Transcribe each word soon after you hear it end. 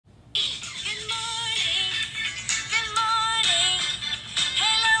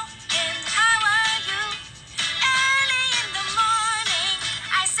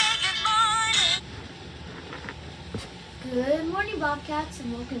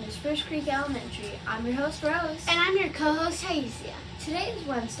welcome to Spruce Creek Elementary. I'm your host, Rose. And I'm your co-host, Taisia. Today is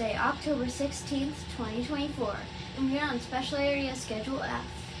Wednesday, October 16th, 2024, and we're on Special Area Schedule F.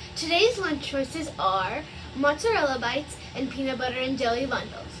 Today's lunch choices are mozzarella bites and peanut butter and jelly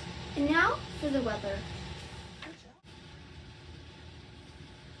bundles. And now for the weather.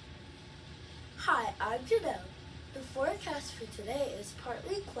 Hi, I'm Janelle. The forecast for today is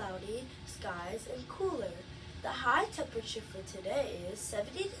partly cloudy skies and cooler. The high temperature for today is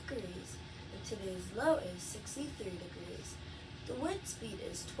 70 degrees and today's low is 63 degrees. The wind speed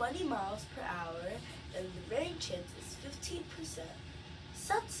is 20 miles per hour and the rain chance is 15%.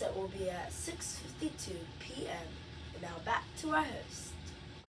 Sunset will be at 6:52 p.m. And now back to our host.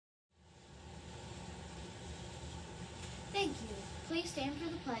 Thank you. Please stand for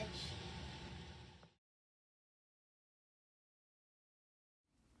the pledge.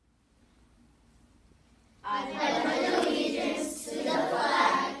 I pledge allegiance to the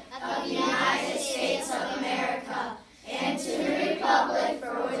flag of the United States of America and to the republic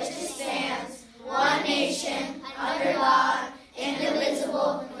for which it stands, one nation, under God,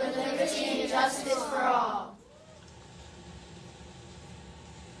 indivisible, with liberty and justice for all.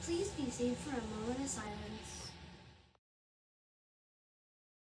 Please be seated for a moment of silence.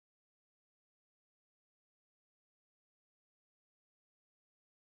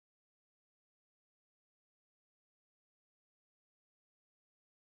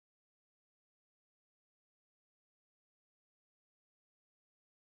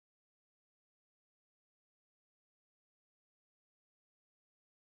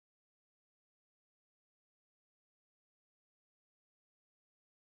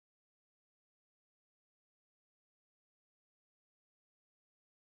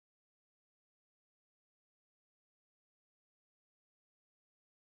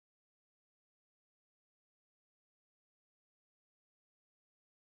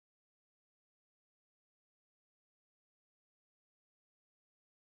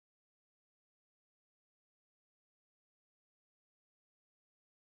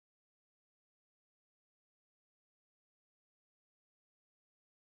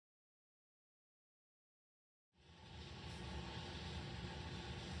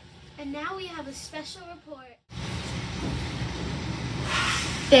 And now we have a special report.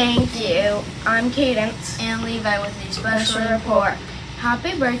 Thank you. I'm Cadence and Levi with a special report.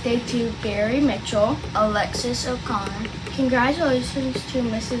 Happy birthday to Barry Mitchell, Alexis O'Connor. Congratulations to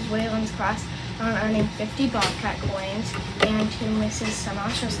Mrs. Whalen's class on earning 50 Bobcat coins, and to Mrs.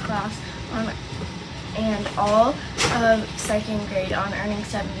 Samastra's class and all of second grade on earning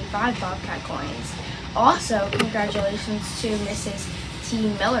 75 Bobcat coins. Also, congratulations to Mrs. T.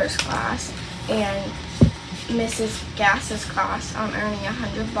 Miller's class and Mrs. Gass's class on earning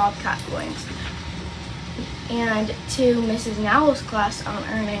 100 Bobcat coins, and to Mrs. Nowell's class on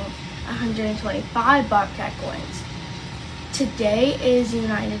earning 125 Bobcat coins. Today is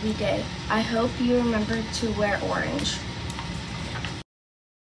Unity Day. I hope you remember to wear orange.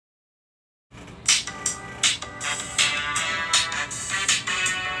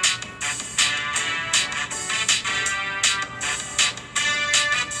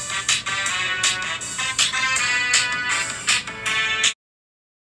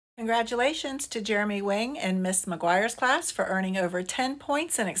 Congratulations to Jeremy Wing and Miss McGuire's class for earning over 10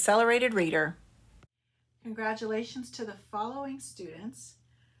 points in Accelerated Reader. Congratulations to the following students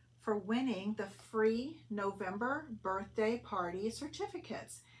for winning the free November birthday party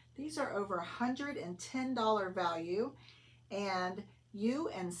certificates. These are over $110 value, and you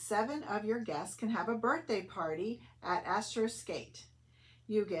and 7 of your guests can have a birthday party at Astro Skate.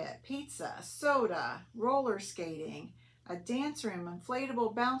 You get pizza, soda, roller skating, a dance room,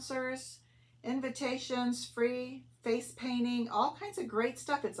 inflatable bouncers, invitations, free face painting, all kinds of great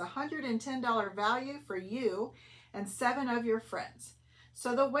stuff. It's $110 value for you and 7 of your friends.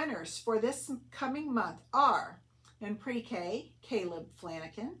 So the winners for this coming month are in pre-K, Caleb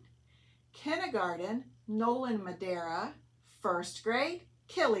Flanagan; kindergarten, Nolan Madera; first grade,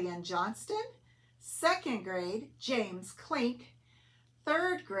 Killian Johnston; second grade, James Klink;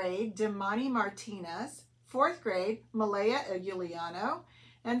 third grade, Demani Martinez; fourth grade, Malaya Giuliano;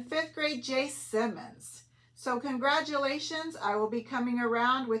 and fifth grade, Jay Simmons. So congratulations. I will be coming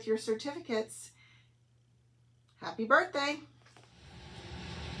around with your certificates. Happy birthday.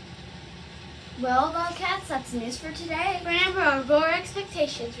 Well, Bobcats, that's the news for today. Remember our 4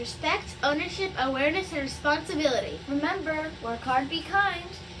 expectations: respect, ownership, awareness, and responsibility. Remember, work hard, be kind.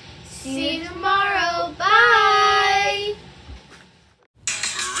 See you tomorrow. Bye!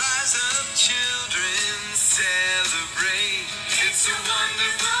 Rise up, children, celebrate. It's a